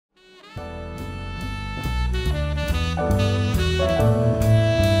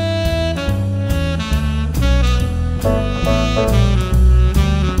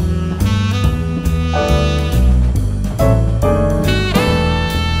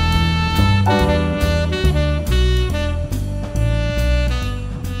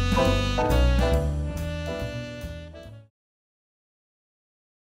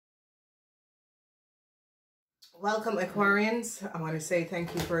Welcome, Aquarians. I want to say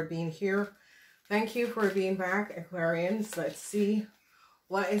thank you for being here. Thank you for being back, Aquarians. Let's see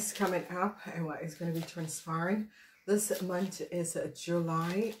what is coming up and what is going to be transpiring. This month is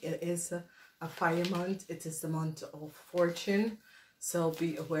July. It is a fire month. It is the month of fortune. So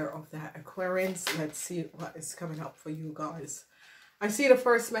be aware of that, Aquarians. Let's see what is coming up for you guys. I see the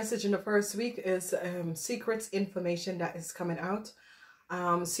first message in the first week is secrets, information that is coming out.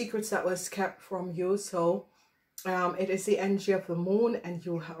 Secrets that was kept from you. So it is the energy of the moon, and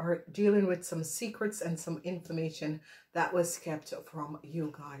you are dealing with some secrets and some information that was kept from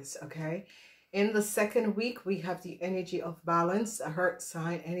you guys. Okay, in the second week we have the energy of balance, a heart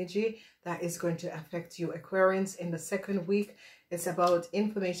sign energy that is going to affect you, Aquarians. In the second week, it's about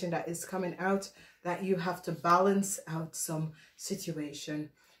information that is coming out that you have to balance out some situation.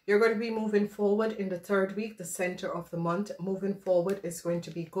 You're going to be moving forward in the third week, the center of the month. Moving forward is going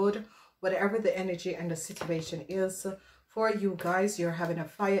to be good. Whatever the energy and the situation is for you guys, you're having a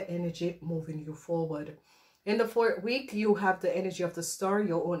fire energy moving you forward. In the fourth week, you have the energy of the star,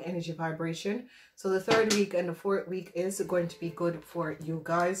 your own energy vibration. So the third week and the fourth week is going to be good for you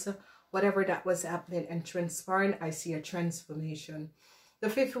guys. Whatever that was happening and transpiring, I see a transformation. The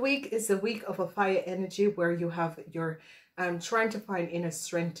fifth week is the week of a fire energy where you have your trying to find inner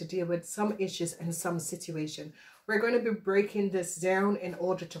strength to deal with some issues and some situation. We're going to be breaking this down in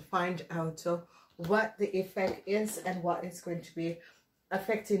order to find out what the effect is and what is going to be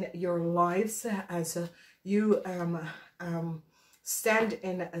affecting your lives as you stand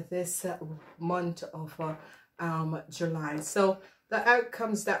in this month of July. So the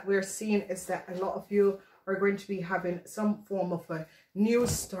outcomes that we're seeing is that a lot of you are going to be having some form of a new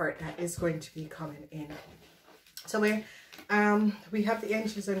start that is going to be coming in. So we have the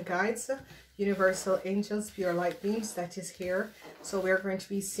angels and guides, universal angels, pure light beings, that is here. So we're going to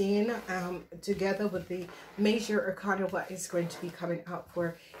be seeing together with the major arcana what is going to be coming out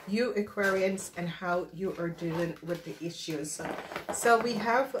for you, Aquarians, and how you are dealing with the issues. So we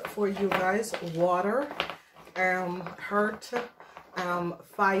have for you guys water, heart,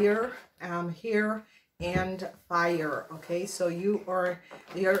 fire, here, and fire. Okay, so your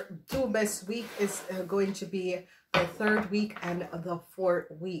two best week is going to be the third week and the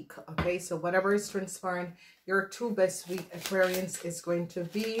fourth week. Okay, so whatever is transpiring, your two best week, Aquarians, is going to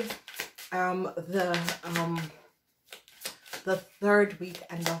be the third week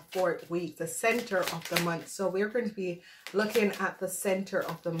and the fourth week, the center of the month. So we're going to be looking at the center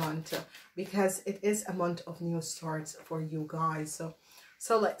of the month because it is a month of new starts for you guys.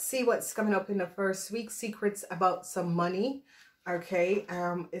 So let's see what's coming up in the first week. Secrets about some money. Okay,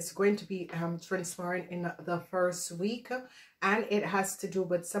 it's going to be transpiring in the first week, and it has to do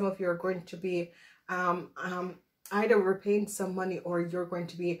with some of you are going to be either repaying some money or you're going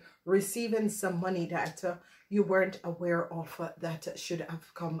to be receiving some money that you weren't aware of that should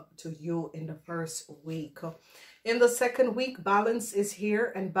have come to you in the first week. In the second week, balance is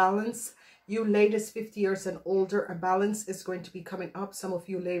here, and balance, you ladies 50 years and older, a balance is going to be coming up. Some of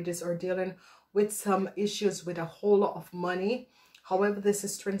you ladies are dealing with some issues with a whole lot of money. However, this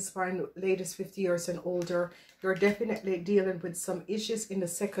is transpiring, ladies 50 years and older, you're definitely dealing with some issues in the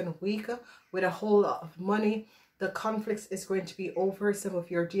second week with a whole lot of money. The conflicts is going to be over. Some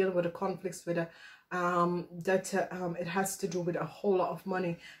of you are dealing with a conflicts with a it has to do with a whole lot of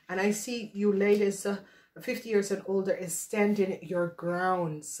money. And I see you ladies 50 years and older is standing your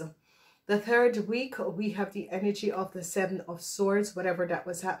grounds. The third week, we have the energy of the Seven of Swords. Whatever that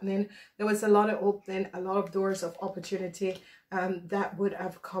was happening, there was a lot of opening, a lot of doors of opportunity that would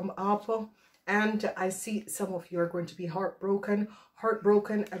have come up. And I see some of you are going to be heartbroken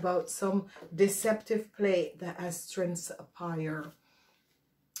about some deceptive play that has transpired.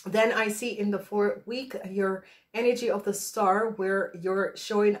 Then I see in the fourth week, your energy of the star, where you're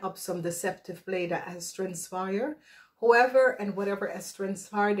showing up some deceptive play that has transpired. Whoever and whatever has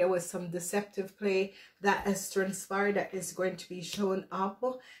transpired, there was some deceptive play that has transpired that is going to be shown up.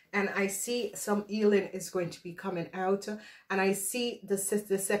 And I see some healing is going to be coming out. And I see the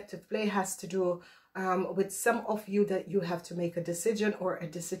deceptive play has to do with some of you that you have to make a decision, or a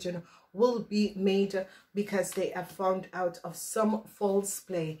decision will be made because they have found out of some false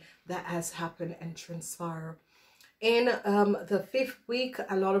play that has happened and transpired. In the fifth week,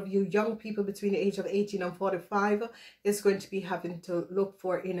 a lot of you young people between the age of 18 and 45 is going to be having to look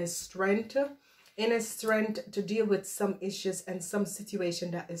for inner strength to deal with some issues and some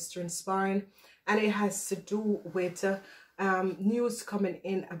situation that is transpiring. And it has to do with news coming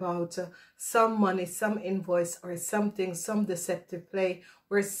in about some money, some invoice or something, some deceptive play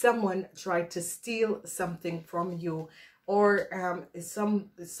where someone tried to steal something from you, or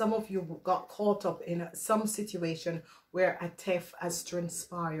some of you got caught up in some situation where a theft has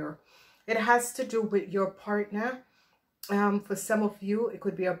transpired. It has to do with your partner. For some of you, it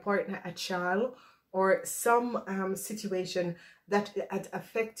could be a partner, a child, or some situation that had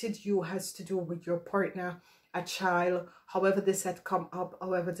affected you has to do with your partner, a child. However this had come up,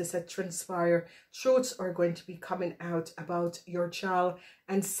 however this had transpired, truths are going to be coming out about your child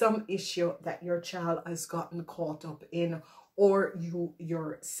and some issue that your child has gotten caught up in, or you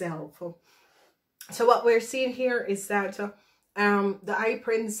yourself. So what we're seeing here is that the High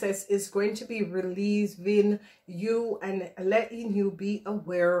Princess is going to be relieving you and letting you be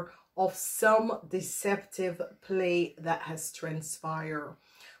aware of some deceptive play that has transpired.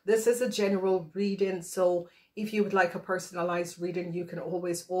 This is a general reading, so if you would like a personalized reading, you can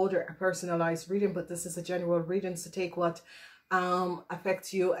always order a personalized reading, but this is a general reading, so take what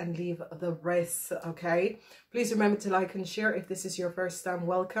affects you and leave the rest. Okay, please remember to like and share. If this is your first time,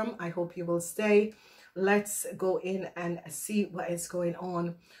 welcome. I hope you will stay. Let's go in and see what is going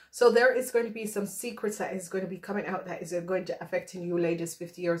on. So there is going to be some secrets that is going to be coming out that is going to affecting you ladies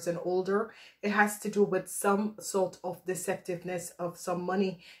 50 years and older. It has to do with some sort of deceptiveness of some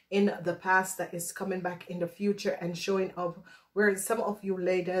money in the past that is coming back in the future and showing up where some of you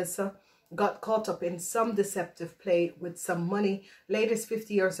ladies got caught up in some deceptive play with some money. Ladies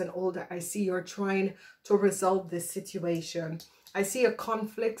 50 years and older, I see you're trying to resolve this situation. I see a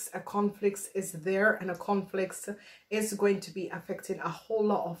conflict is there, and a conflict is going to be affecting a whole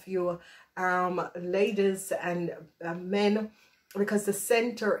lot of you ladies and men, because the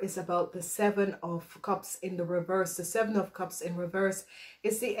center is about the Seven of Cups in the reverse. The Seven of Cups in reverse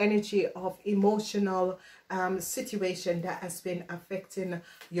is the energy of emotional situation that has been affecting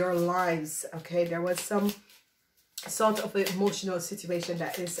your lives. Okay, there was some sort of emotional situation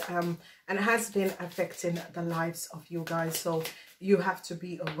that is and has been affecting the lives of you guys, so you have to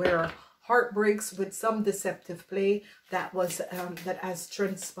be aware. Heartbreaks with some deceptive play that was that has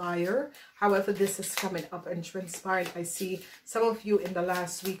transpired. However this is coming up and transpired. I see some of you in the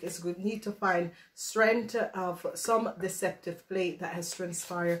last week is going to need to find strength of some deceptive play that has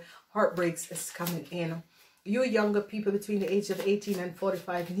transpired. Heartbreaks is coming in. You younger people between the age of 18 and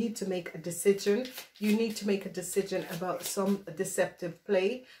 45 need to make a decision. You need to make a decision about some deceptive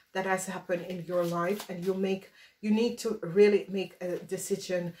play that has happened in your life, and you need to really make a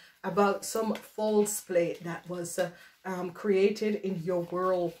decision about some false play that was created in your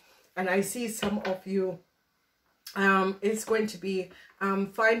world. And I see some of you is going to be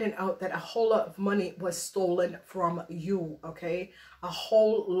finding out that a whole lot of money was stolen from you. Okay, a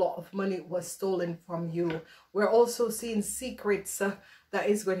whole lot of money was stolen from you. We're also seeing secrets that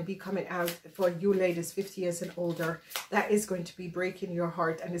is going to be coming out for you ladies 50 years and older, that is going to be breaking your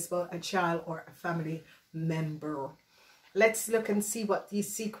heart, and it's about a child or a family member. Let's look and see what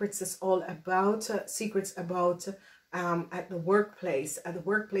these secrets is all about. Secrets about at the workplace. At the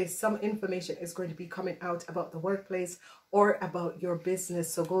workplace, some information is going to be coming out about the workplace or about your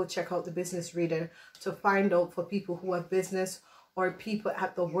business. So go check out the business reading to find out, for people who have business or people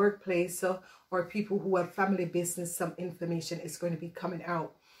at the workplace or people who have family business, some information is going to be coming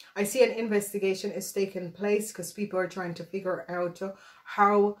out. I see an investigation is taking place because people are trying to figure out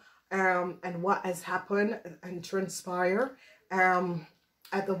how and what has happened and transpire.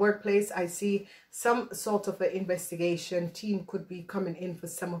 At the workplace, I see some sort of an investigation team could be coming in for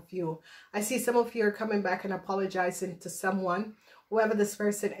some of you. I see some of you are coming back and apologizing to someone. Whoever this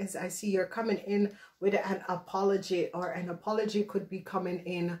person is, I see you're coming in with an apology, or an apology could be coming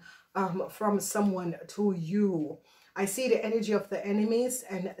in from someone to you. I see the energy of the enemies,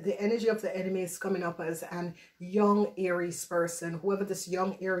 and the energy of the enemy is coming up as an young Aries person. Whoever this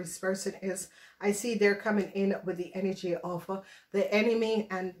young Aries person is, I see they're coming in with the energy of the enemy,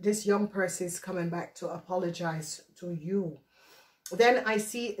 and this young person is coming back to apologize to you. Then I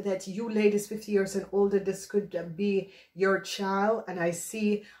see that you ladies 50 years and older, this could be your child, and I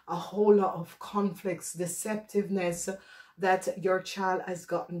see a whole lot of conflicts, deceptiveness that your child has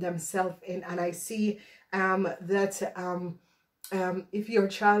gotten themselves in. And I see that if your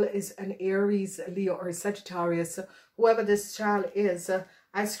child is an Aries, Leo or Sagittarius, whoever this child is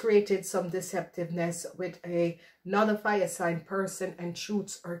has created some deceptiveness with another fire sign person, and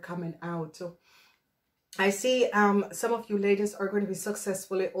truths are coming out. I see some of you ladies are going to be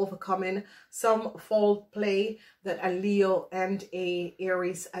successfully overcoming some fault play that a Leo and a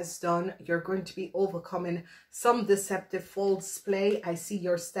Aries has done. You're going to be overcoming some deceptive false play. I see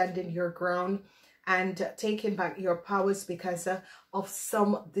you're standing your ground and taking back your powers because of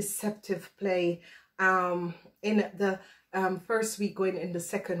some deceptive play in the first week, going in the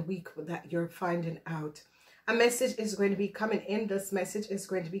second week that you're finding out. A message is going to be coming in. This message is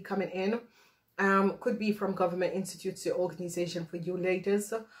going to be coming in. Could be from government, institutes, or organization for you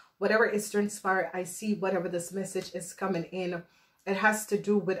ladies. Whatever is transpired, I see whatever this message is coming in. It has to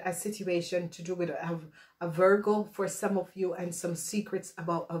do with a situation, to do with a Virgo for some of you, and some secrets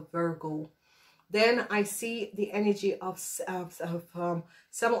about a Virgo. Then I see the energy of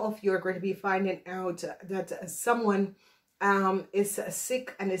some of you are going to be finding out that someone is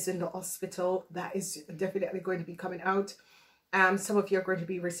sick and is in the hospital. That is definitely going to be coming out. Some of you are going to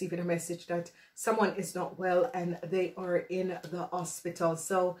be receiving a message that someone is not well and they are in the hospital.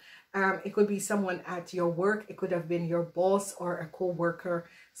 So it could be someone at your work. It could have been your boss or a co-worker.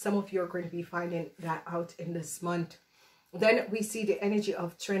 Some of you are going to be finding that out in this month. Then we see the energy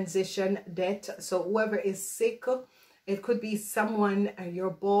of transition, death. So whoever is sick, it could be someone, your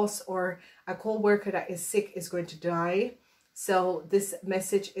boss or a co-worker that is sick is going to die. So this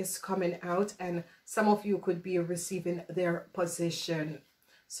message is coming out, and some of you could be receiving their position.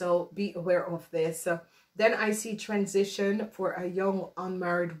 So be aware of this. Then I see transition for a young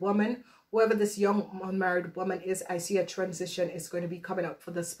unmarried woman. Whoever this young unmarried woman is, I see a transition is going to be coming up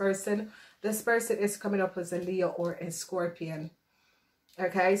for this person. This person is coming up as a Leo or a Scorpion.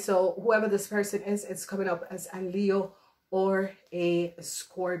 Okay, so whoever this person is, it's coming up as a Leo or a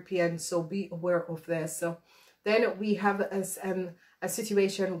Scorpion. So be aware of this. So then we have a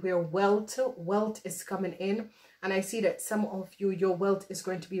situation where wealth is coming in. And I see that some of you, your wealth is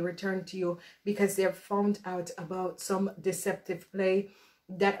going to be returned to you because they have found out about some deceptive play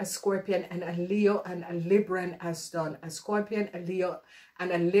that a Scorpion and a Leo and a Libran has done. A Scorpion, a Leo, and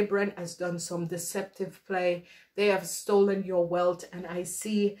a Libran has done some deceptive play. They have stolen your wealth, and I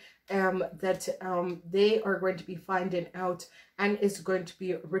see that they are going to be finding out and is going to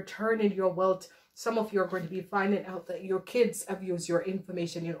be returning your wealth. Some of you are going to be finding out that your kids have used your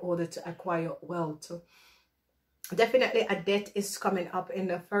information in order to acquire wealth. Definitely a death is coming up in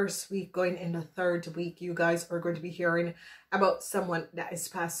the first week, going in the third week. You guys are going to be hearing about someone that is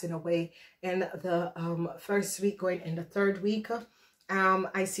passing away in the first week, going in the third week.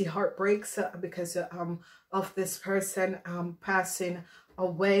 I see heartbreaks because of this person passing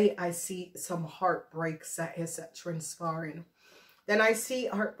away. I see some heartbreaks that is transpiring. Then I see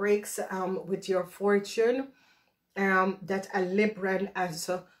heartbreaks with your fortune, that a Libran has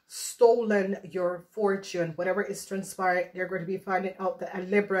stolen your fortune. Whatever is transpired, you're going to be finding out that a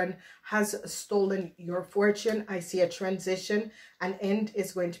Libran has stolen your fortune. I see a transition. An end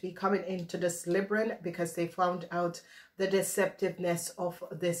is going to be coming into this Libran because they found out the deceptiveness of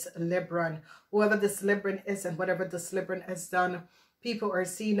this Libran. Whoever this Libran is and whatever this Libran has done, people are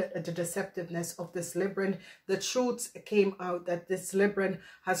seeing the deceptiveness of this Libran. The truth came out that this Libran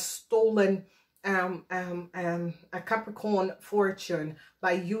has stolen a Capricorn fortune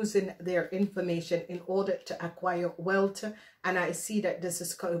by using their information in order to acquire wealth. And I see that this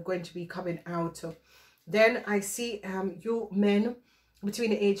is going to be coming out. Then I see you men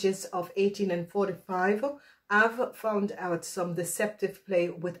between the ages of 18 and 45 have found out some deceptive play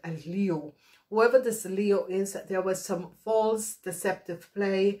with a Leo. Whoever this Leo is, there was some false deceptive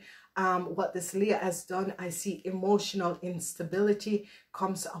play. What this Leo has done, I see emotional instability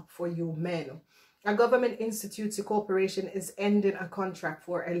comes up for you men. A government, institute, a corporation is ending a contract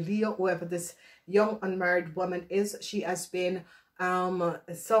for a Leo. Whoever this young unmarried woman is, she has been she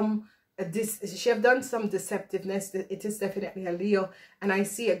have done some deceptiveness. It is definitely a Leo, and I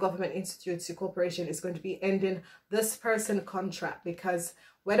see a government, institute, a corporation is going to be ending this person contract because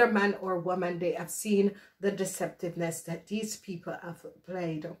whether man or woman, they have seen the deceptiveness that these people have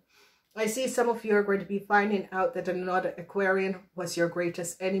played. I see some of you are going to be finding out that another Aquarian was your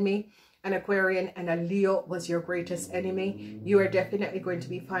greatest enemy. An Aquarian and a Leo was your greatest enemy. You are definitely going to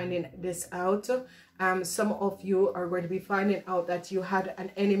be finding this out. Some of you are going to be finding out that you had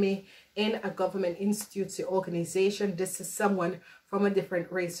an enemy in a government, institute, organization. This is someone from a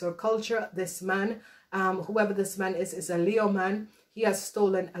different race or culture. This man, whoever this man is a Leo man. He has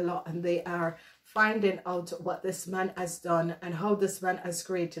stolen a lot, and they are finding out what this man has done and how this man has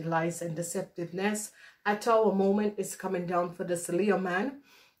created lies and deceptiveness. A Tower moment is coming down for this Leo man.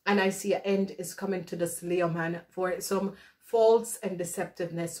 And I see an end is coming to this Leo man for some false and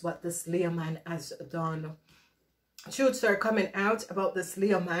deceptiveness what this Leo man has done. Truths are coming out about this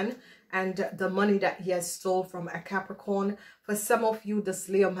Leo man and the money that he has stole from a Capricorn. For some of you, this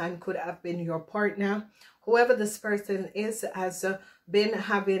Leo man could have been your partner. Whoever this person is has been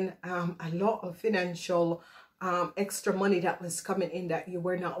having a lot of financial extra money that was coming in that you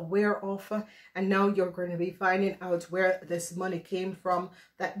were not aware of, and now you're going to be finding out where this money came from,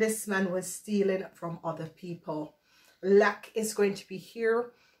 that this man was stealing from other people. Luck is going to be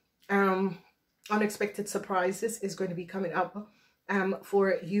here. unexpected surprises is going to be coming up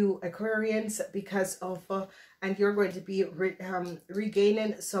for you Aquarians, because of and you're going to be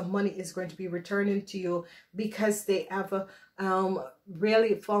regaining some money is going to be returning to you, because they have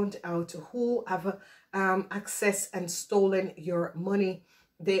really found out who have accessed and stolen your money.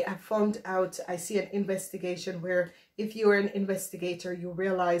 They have found out. I see an investigation where, if you're an investigator, you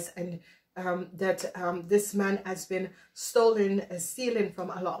realize and that this man has been stealing from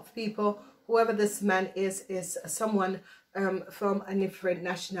a lot of people. Whoever this man is someone from a different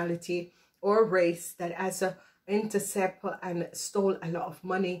nationality or race that has intercept and stole a lot of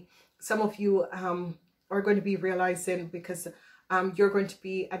money. Some of you are going to be realizing, because you're going to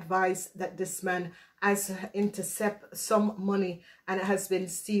be advised that this man has intercept some money and has been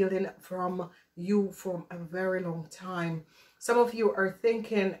stealing from you for a very long time. Some of you are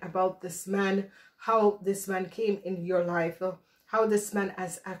thinking about this man, how this man came in your life, how this man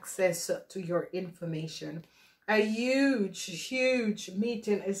has access to your information. A huge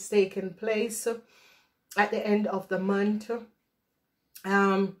meeting is taking place at the end of the month.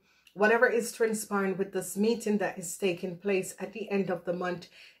 Whatever is transpiring with this meeting that is taking place at the end of the month,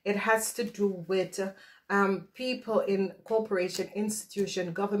 it has to do with people in corporation,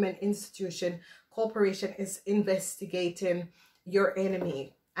 institution, government institution. Corporation is investigating your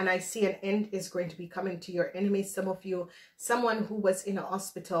enemy. And I see an end is going to be coming to your enemy. Some of you, someone who was in a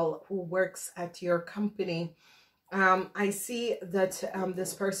hospital, who works at your company. I see that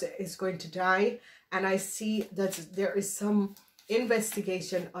this person is going to die. And I see that there is some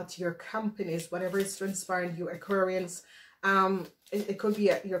investigation at your companies, whatever is transpiring, you Aquarians. It could be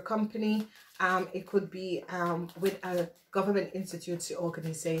at your company. It could be with a government institute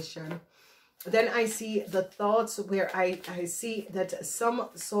organization. Then I see the thoughts where I see that some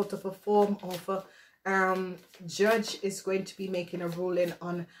sort of a form of judge is going to be making a ruling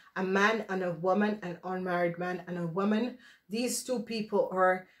on a man and a woman, an unmarried man and a woman. These two people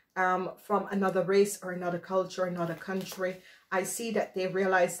are from another race or another culture, another country. I see that they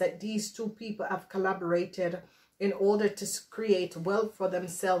realize that these two people have collaborated in order to create wealth for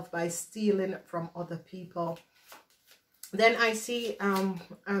themselves by stealing from other people. Then I see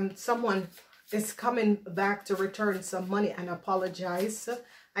someone is coming back to return some money and apologize.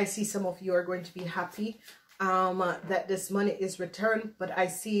 I see some of you are going to be happy that this money is returned, but I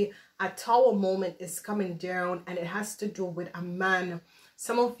see a tower moment is coming down, and it has to do with a man.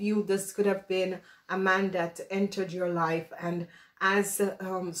 Some of you, this could have been a man that entered your life and has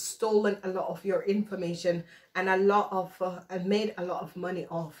stolen a lot of your information and a lot of and made a lot of money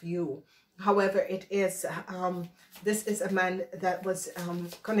off you. However, it is this is a man that was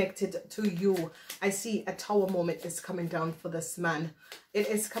connected to you. I see a tower moment is coming down for this man. It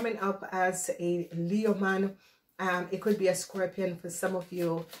is coming up as a Leo man. It could be a Scorpion for some of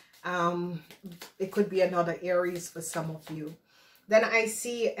you. It could be another Aries for some of you. Then I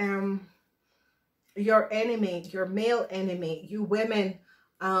see your enemy, your male enemy, you women,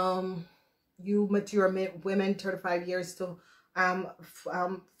 you mature women, 35 years to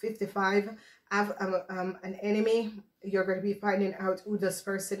 55, have an enemy. You're going to be finding out who this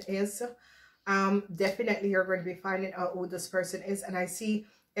person is. Definitely you're going to be finding out who this person is. And I see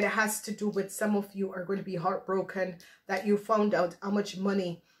it has to do with some of you are going to be heartbroken that you found out how much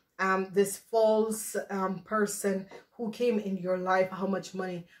money this false person who came in your life, how much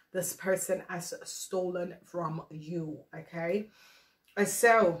money this person has stolen from you. Okay,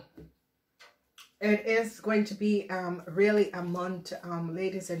 so it is going to be really a month,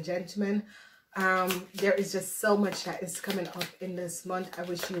 ladies and gentlemen. There is just so much that is coming up in this month. I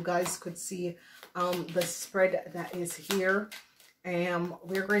wish you guys could see the spread that is here.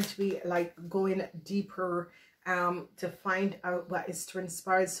 We're going to be like going deeper to find out what is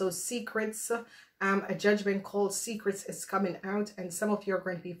transpired. So secrets, a judgment called secrets is coming out, and some of you are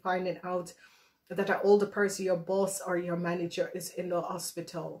going to be finding out that an older person, your boss or your manager, is in the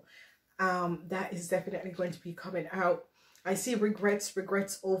hospital. That is definitely going to be coming out. I see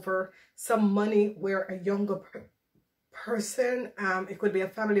regrets over some money where a younger person, it could be a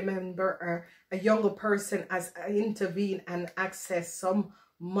family member or a younger person, has intervened and accessed some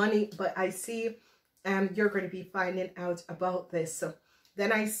money. But I see you're going to be finding out about this.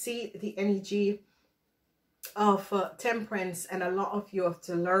 Then I see the energy of temperance, and a lot of you have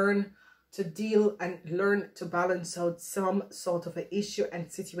to learn to deal and learn to balance out some sort of an issue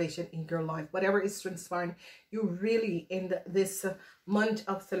and situation in your life. Whatever is transpiring, you really in this month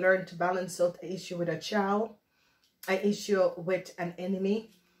have to learn to balance out an issue with a child, an issue with an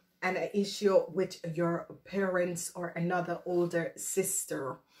enemy, and an issue with your parents or another older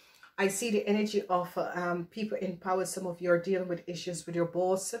sister. I see the energy of people in power. Some of you are dealing with issues with your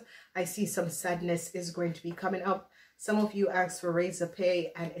boss. I see some sadness is going to be coming up. Some of you asked for raise of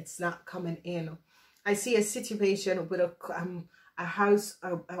pay and it's not coming in. I see a situation with a house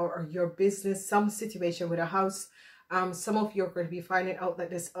or your business, some situation with a house. Some of you are going to be finding out that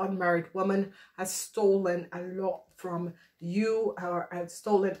this unmarried woman has stolen a lot from you or has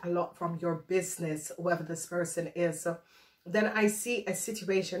stolen a lot from your business, whoever this person is. Then I see a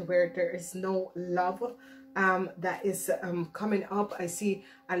situation where there is no love that is coming up. I see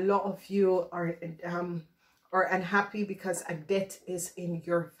a lot of you are unhappy because a death is in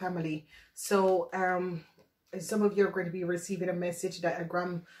your family. So some of you are going to be receiving a message that a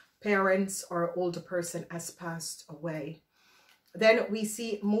grandparents or older person has passed away. Then we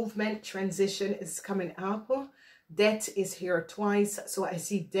see movement, transition is coming up. Death is here twice. So I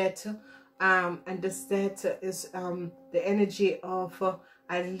see death. And this death is the energy of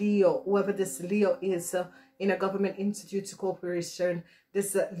a Leo, whoever this Leo is in a government institute corporation.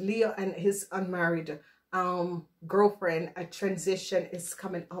 This Leo and his unmarried girlfriend, a transition is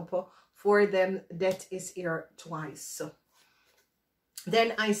coming up for them. Death is here twice.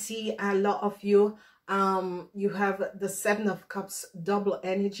 Then I see a lot of you, you have the Seven of Cups, double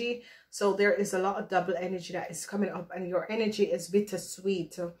energy. So there is a lot of double energy that is coming up, and your energy is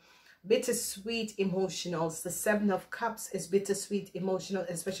bittersweet. Bittersweet emotionals. The Seven of Cups is bittersweet emotional,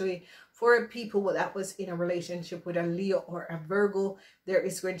 especially for people that was in a relationship with a Leo or a Virgo. There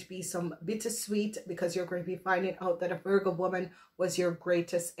is going to be some bittersweet because you're going to be finding out that a Virgo woman was your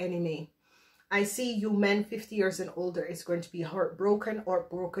greatest enemy. I see you men 50 years and older is going to be heartbroken or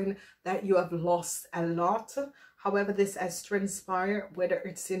broken that you have lost a lot. However this has transpired, whether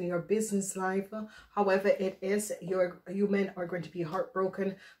it's in your business life, however it is, you men are going to be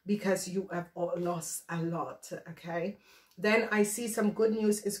heartbroken because you have lost a lot, okay? Then I see some good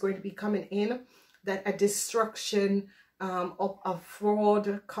news is going to be coming in, that a destruction of a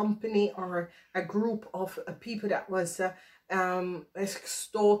fraud company or a group of people that was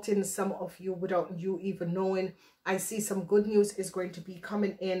extorting some of you without you even knowing. I see some good news is going to be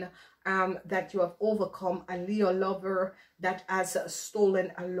coming in, that you have overcome a Leo lover that has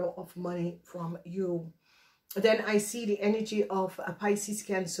stolen a lot of money from you. Then I see the energy of a Pisces,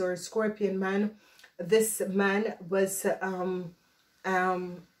 Cancer, Scorpion man. This man was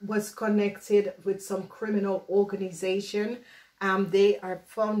connected with some criminal organization. They are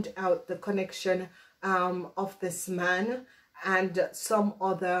found out the connection of this man and some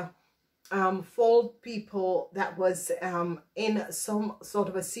other false people that was in some sort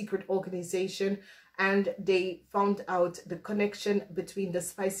of a secret organization, and they found out the connection between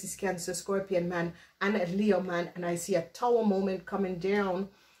the Pisces, Cancer, Scorpion man and a Leo man. And I see a tower moment coming down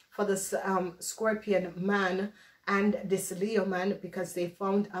for this Scorpion man and this Leo man, because they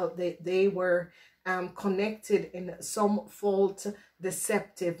found out they were connected in some false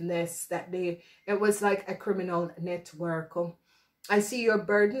deceptiveness, that it was like a criminal network. I see your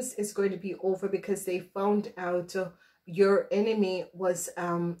burdens is going to be over because they found out your enemy was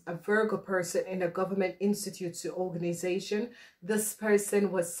a Virgo person in a government institute organization. This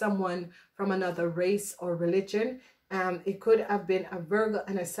person was someone from another race or religion. It could have been a Virgo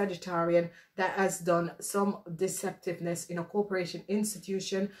and a Sagittarian that has done some deceptiveness in a corporation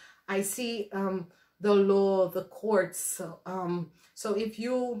institution. I see the law, the courts. So if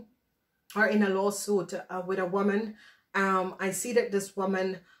you are in a lawsuit with a woman, I see that this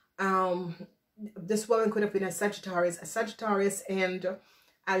woman could have been a Sagittarius and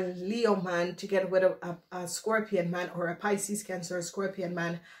a Leo man together with a Scorpion man, or a Pisces, Cancer, Scorpion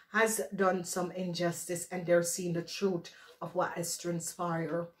man has done some injustice, and they're seeing the truth of what has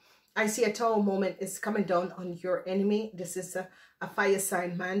transpired. I see a tower moment is coming down on your enemy. This is a fire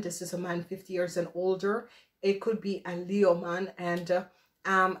sign man. This is a man 50 years and older. It could be a Leo man, and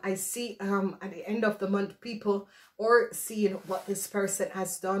I see at the end of the month people are seeing what this person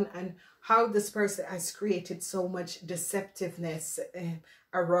has done and how this person has created so much deceptiveness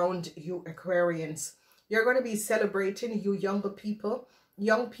around you Aquarians. You're going to be celebrating, you younger people.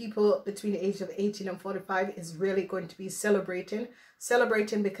 Young people between the age of 18 and 45 is really going to be celebrating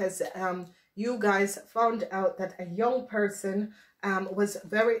because you guys found out that a young person was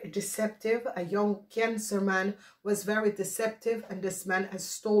very deceptive. A young Cancer man was very deceptive, and this man has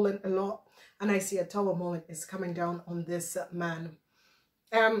stolen a lot. And I see a tower moment is coming down on this man.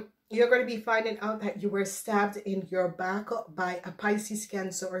 You're going to be finding out that you were stabbed in your back by a Pisces,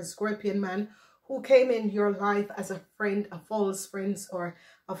 Cancer, or Scorpion man who came in your life as a friend, a false friend, or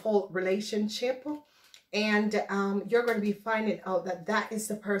a false relationship. And you're going to be finding out that that is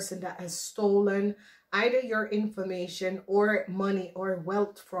the person that has stolen either your information or money or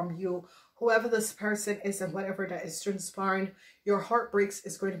wealth from you. Whoever this person is and whatever that is transpiring, your heartbreaks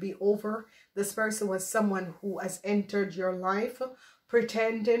is going to be over. This person was someone who has entered your life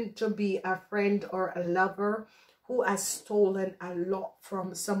pretending to be a friend or a lover, who has stolen a lot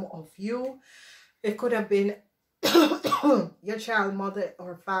from some of you. It could have been your child mother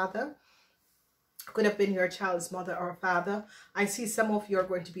or father. Could have been your child's mother or father. I see some of you are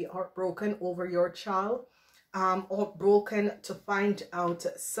going to be heartbroken over your child, or broken to find out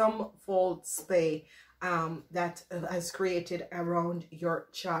some false play that has created around your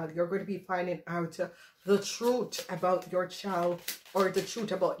child. You're going to be finding out the truth about your child, or the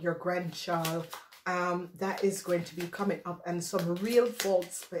truth about your grandchild. That is going to be coming up, and some real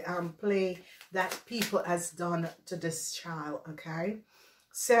false play that people has done to this child. Okay,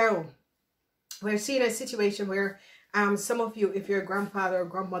 so we're seeing a situation where some of you, if your grandfather or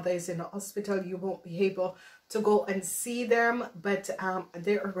grandmother is in the hospital, you won't be able to go and see them, but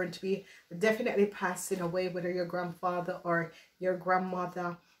they are going to be definitely passing away, whether your grandfather or your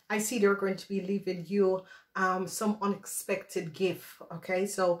grandmother. I see they're going to be leaving you some unexpected gift. Okay,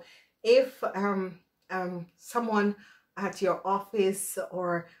 so if someone at your office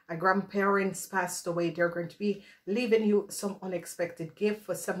or a grandparents passed away, they're going to be leaving you some unexpected gift.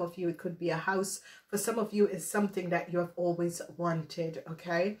 For some of you, it could be a house. For some of you, it's something that you have always wanted.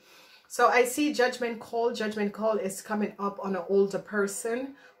 Okay, so I see judgment call. Judgment call is coming up on an older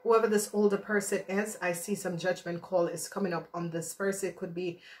person. Whoever this older person is, I see some judgment call is coming up on this person. It could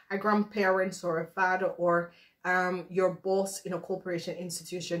be a grandparents or a father, or your boss in a corporation,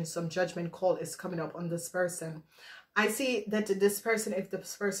 institution. Some judgment call is coming up on this person. I see that this person, if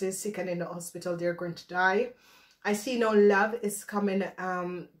this person is sick and in the hospital, they're going to die. I see no love is coming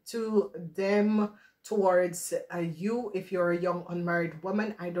to them towards you. If you're a young unmarried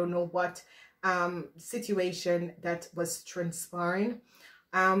woman, I don't know what situation that was transpiring.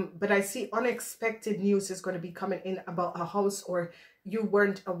 But I see unexpected news is going to be coming in about a house, or you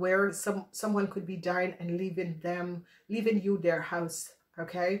weren't aware. Someone could be dying and leaving you their house.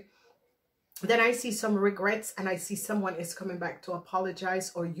 Okay. Then I see some regrets, and I see someone is coming back to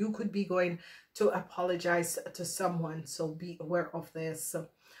apologize, or you could be going to apologize to someone. So be aware of this.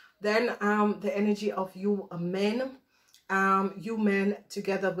 Then the energy of you men, you men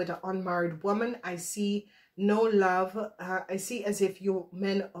together with an unmarried woman. I see no love. I see as if you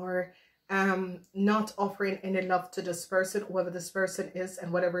men are not offering any love to this person, whoever this person is,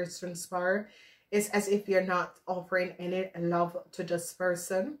 and whatever is transpired. It's as if you're not offering any love to this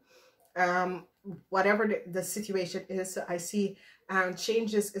person. Whatever the situation is, I see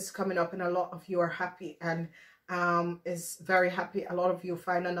changes is coming up, and a lot of you are happy and is very happy. A lot of you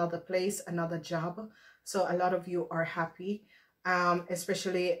find another place, another job, so a lot of you are happy.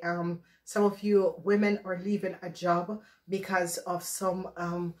 Especially some of you women are leaving a job because of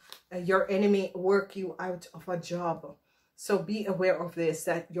some your enemy work you out of a job. So be aware of this,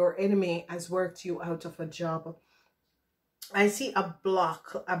 that your enemy has worked you out of a job. I see a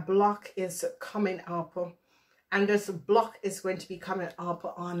block. A block is coming up, and this block is going to be coming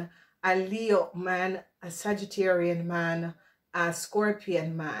up on a Leo man, a Sagittarian man, a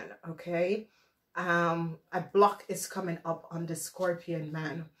Scorpion man. Okay, a block is coming up on the Scorpion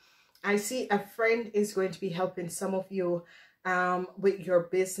man. I see a friend is going to be helping some of you with your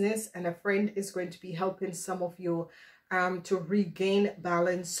business, and a friend is going to be helping some of you to regain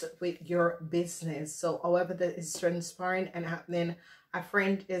balance with your business. So however that is transpiring and happening, a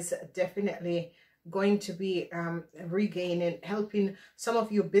friend is definitely going to be regaining, helping some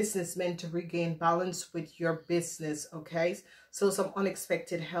of you businessmen to regain balance with your business. Okay, so some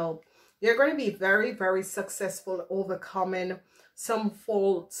unexpected help. You're going to be very, very successful overcoming some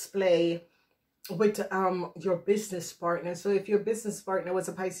false play with your business partner. So if your business partner was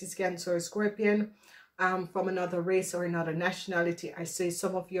a Pisces, Cancer, or Scorpion, from another race or another nationality, I say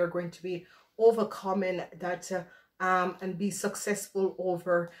some of you are going to be overcoming that and be successful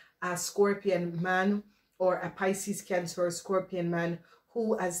over a Scorpion man or a Pisces, Cancer, or Scorpion man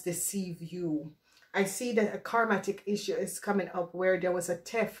who has deceived you. I see that a karmatic issue is coming up where there was a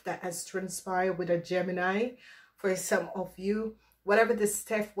theft that has transpired with a Gemini for some of you. Whatever this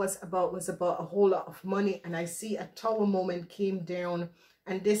theft was about a whole lot of money, and I see a tower moment came down,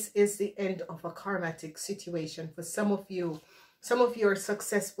 and this is the end of a karmatic situation for some of you. Some of you are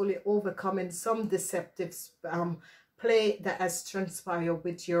successfully overcoming some deceptive play that has transpired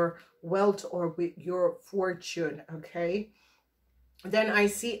with your wealth or with your fortune. Okay, Then I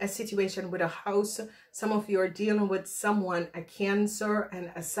see a situation with a house. Some of you are dealing with someone, a Cancer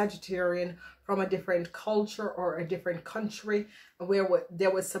and a Sagittarian from a different culture or a different country, where there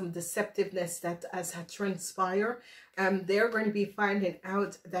was some deceptiveness that has transpired. They're going to be finding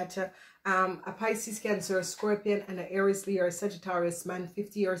out that a Pisces, Cancer, Scorpion, and an Aries, Leo, or Sagittarius man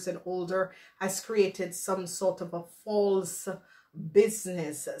 50 years and older has created some sort of a false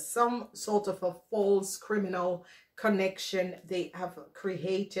business, some sort of a false criminal connection they have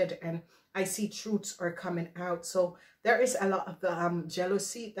created, and I see truths are coming out. So there is a lot of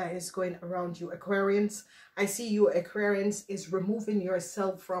jealousy that is going around you, Aquarians. I see you, Aquarians, is removing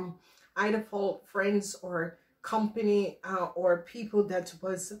yourself from either fault friends or company or people that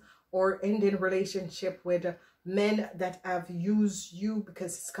was, or ending relationship with men that have used you,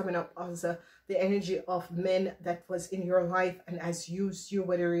 because it's coming up as the energy of men that was in your life and has used you,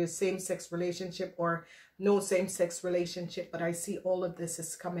 whether you're same-sex relationship or no same-sex relationship. But I see all of this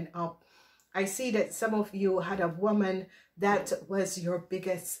is coming up. I see that some of you had a woman that was your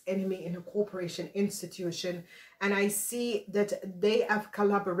biggest enemy in a corporation, institution, and I see that they have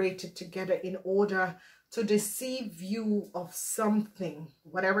collaborated together in order to deceive you of something,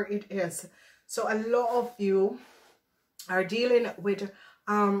 whatever it is. So a lot of you are dealing with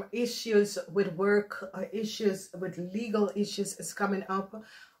issues with work, issues with legal issues is coming up,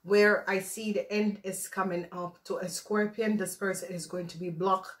 where I see the end is coming up to a Scorpion. This person is going to be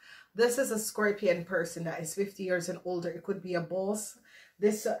blocked. This is a Scorpion person that is 50 years and older. It could be a boss.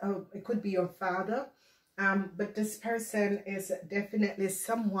 This it could be your father. But this person is definitely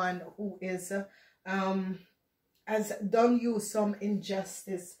someone who is has done you some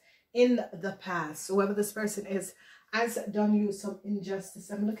injustice in the past. Whoever this person is has done you some injustice.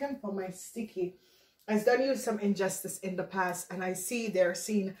 I'm looking for my sticky. Has done you some injustice in the past, and I see they're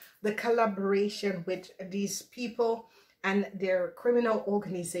seeing the collaboration with these people and their criminal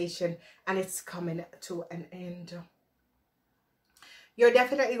organization, and it's coming to an end. You're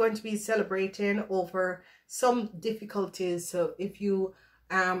definitely going to be celebrating over some difficulties. So if you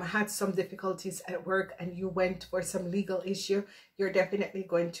had some difficulties at work and you went for some legal issue, you're definitely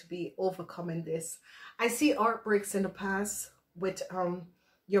going to be overcoming this. I see heartbreaks in the past with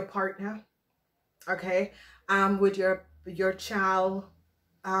your partner, okay, with your child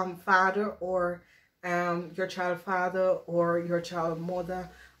father, or your child father or your child mother.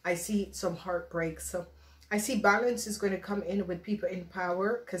 I see some heartbreaks. So I see balance is going to come in with people in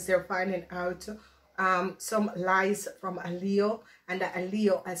power, because they're finding out some lies from a Leo, and that a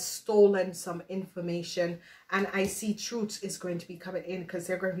Leo has stolen some information. And I see truth is going to be coming in, because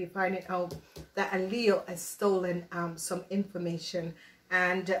they're going to be finding out that a Leo has stolen some information.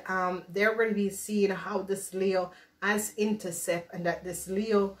 And they're going to be seeing how this Leo has intercept, and that this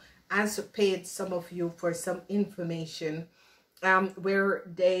Leo has paid some of you for some information. Where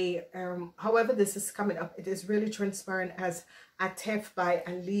they, however this is coming up, it is really transparent as a theft by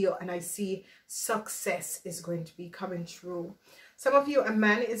a Leo, and I see success is going to be coming through. Some of you, a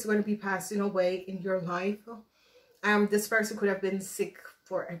man is going to be passing away in your life. This person could have been sick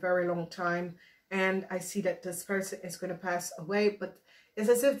for a very long time, and I see that this person is going to pass away, but it's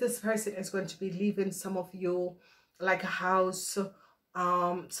as if this person is going to be leaving some of you like a house,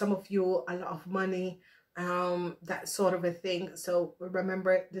 some of you a lot of money, that sort of a thing. So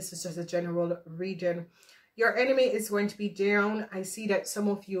remember, this is just a general reading. Your enemy is going to be down. I see that some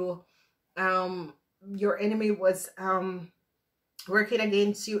of you, your enemy was working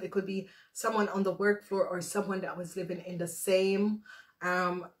against you. It could be someone on the work floor, or someone that was living in the same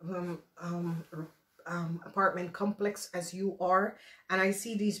apartment complex as you are, and I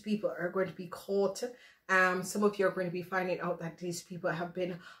see these people are going to be caught. Some of you are going to be finding out that these people have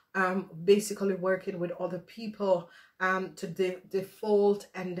been basically working with other people to default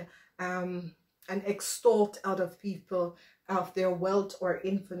and extort out of people of their wealth or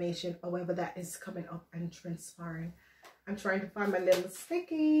information, however that is coming up and transpiring. I'm trying to find my little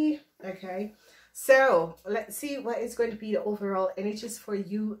sticky. Okay, so let's see what is going to be the overall energies for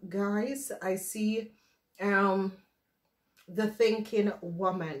you guys. I see the thinking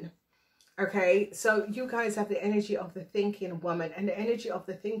woman. Okay, so you guys have the energy of the thinking woman, and the energy of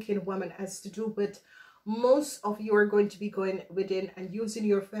the thinking woman has to do with most of you are going to be going within and using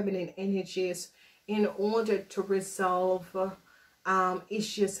your feminine energies in order to resolve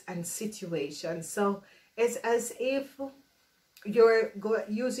issues and situations. So it's as if you're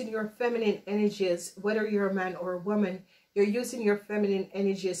using your feminine energies, whether you're a man or a woman, you're using your feminine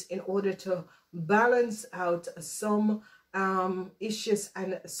energies in order to balance out some issues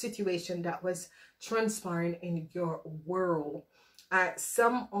and situation that was transpiring in your world.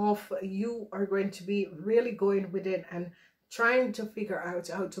 Some of you are going to be really going within and trying to figure out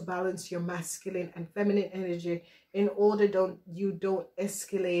how to balance your masculine and feminine energy in order you don't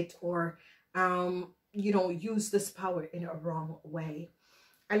escalate or you know, use this power in a wrong way.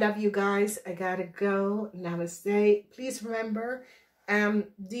 I love you guys. I gotta go. Namaste. Please remember,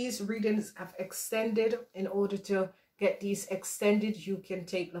 these readings have extended. In order to get these extended, you can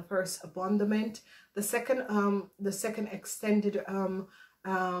take the first abandonment. The second extended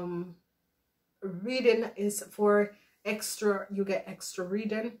reading is for extra, you get extra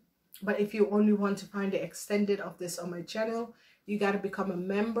reading. But if you only want to find the extended of this on my channel, you got to become a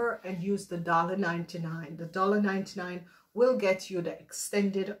member and use the $1.99. The $1.99 will get you the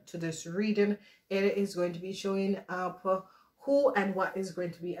extended to this reading. It is going to be showing up who and what is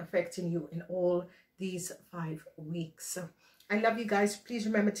going to be affecting you in all these 5 weeks. I love you guys. Please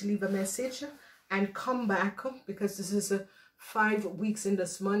remember to leave a message and come back, because this is 5 weeks in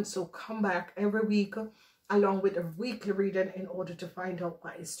this month. So come back every week along with a weekly reading in order to find out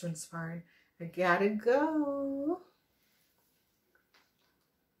what is transpiring. I gotta go.